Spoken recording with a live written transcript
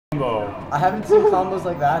I haven't seen combos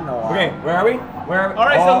like that in a while. Okay, where are we?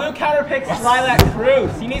 Alright, so Luke counterpicks Lilac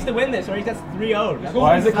Cruise. He needs to win this or he gets 3-0.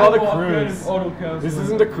 Why is it called a cruise? This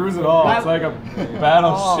isn't a cruise at all. It's like a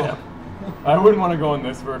battleship. I wouldn't want to go on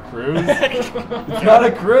this for a cruise. It's not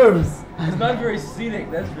a cruise. It's not very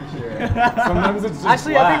scenic, that's for sure. Sometimes it's just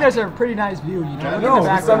Actually, black. I think there's a pretty nice view, you know? No,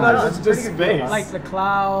 but sometimes it's just space. Like the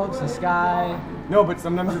clouds, the sky. No, but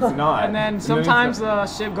sometimes it's not. And then sometimes the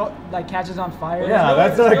ship catches on fire. Yeah,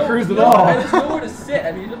 that's not a cruise at all. There's nowhere to sit.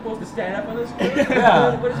 I mean, you're supposed to stand up on this cruise.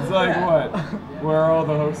 Yeah, What is it's this like at? what? Where are all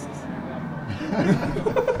the hosts?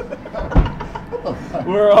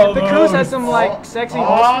 Where are all The cruise has some like sexy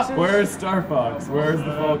hostesses. Where's Star Fox? Where's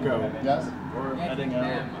the Falco? Yes, we're heading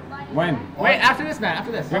out. When? Wait, after this, man,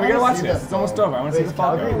 after this. Yeah, we gotta watch this. It's almost over. I want to see the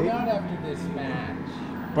Falco. Not after this match.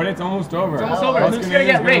 But it's almost over. It's almost over. Luke's gonna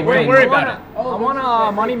get Koskinator's don't worry about it. I want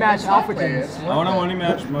a money match Alphicans. I want a money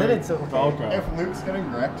match my Falco. If Luke's getting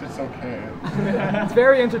wrecked, it's okay. It's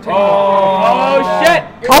very entertaining. Oh shit!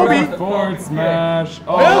 Kobe! Forward smash.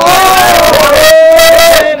 Oh!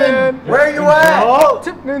 Where are you at?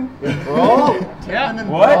 Tipman. Yeah.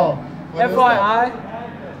 What? FYI,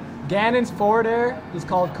 Ganon's forward air is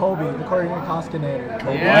called Kobe, according to Koskinator.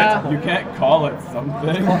 Yeah. What? You can't call it something.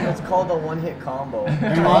 It's called a one-hit combo.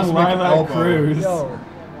 And on Lilac Cruise. Yo,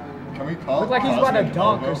 Can we call looks like he's about to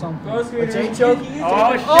dunk or something. Chain choke?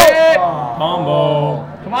 Oh shit! Combo.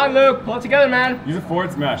 Come on, Luke, pull it together, man. Use a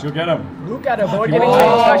forward smash. You'll get him. Luke got avoid getting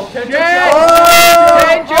Oh chain shit! choked.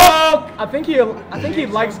 Chain choke! I think he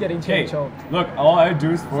likes getting chain Okay, choked. look, all I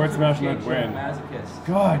do is forward smash and I'd win. Masochist.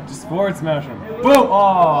 God, just forward smash him. Boom!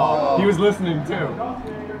 Oh, he was listening too.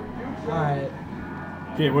 Alright.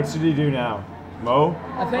 Okay, what should he do now? Mo?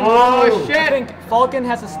 I think, Oh, shit. I think Falcon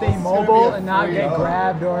has to stay mobile and not get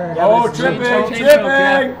grabbed or. Oh, chain tripping! choke.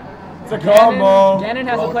 Tripping! It's a combo! Ganon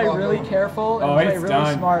has to play really careful and Oh, play it's really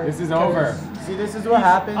done. smart. This is over. See, this is what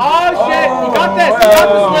happens. Oh shit! You got this! You got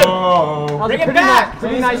this, Luke! Oh. Bring it Pretty back!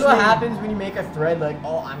 Pretty This nice is what game. happens when you make a thread like,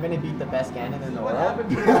 oh, I'm gonna beat the best Ganon in the world.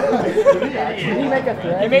 Did he make a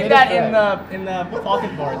thread? You made that in the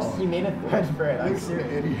Falcon boards. He made a thread for it. I'm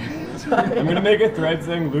serious. I'm gonna make a thread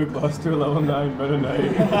saying Luke lost to a level 9 Meta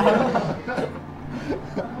Knight.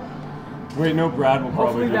 Wait, no, Brad will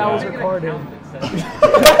probably Hopefully do that was that. recorded.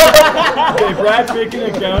 Okay, Brad's making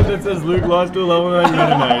an account that says Luke lost to a level 9 Meta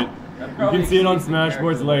Knight. You can see it on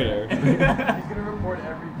Smashboards later. He's gonna report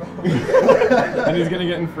every vote. And he's gonna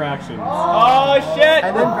get infractions. Oh shit!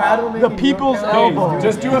 And then Brad will make The a new people's account. elbow.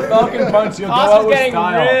 Just do a Falcon punch, you'll go Koss out is with getting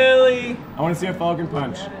style. really. I wanna see a Falcon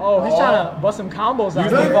punch. Oh, he's trying to bust some combos out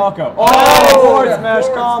Use the there. Falco. Oh, forward smash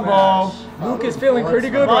combo. Luke is feeling pretty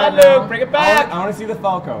good Come right on, now. Luke, bring it back! I wanna see the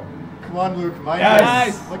Falco. Come on, Luke. Mind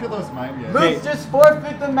Yes. games. Look at those mind games. Luke, just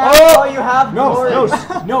forfeit the match Oh! while you have glory.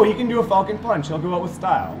 No, he can do a Falcon punch. He'll go out with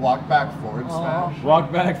style. Walk back, forward smash.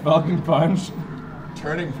 Walk back, Falcon punch.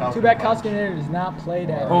 Turning Falcon. Too bad punch. Koskinator does not play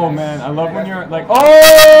that. Oh man, I love when you're like,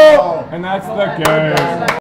 oh! And that's the game.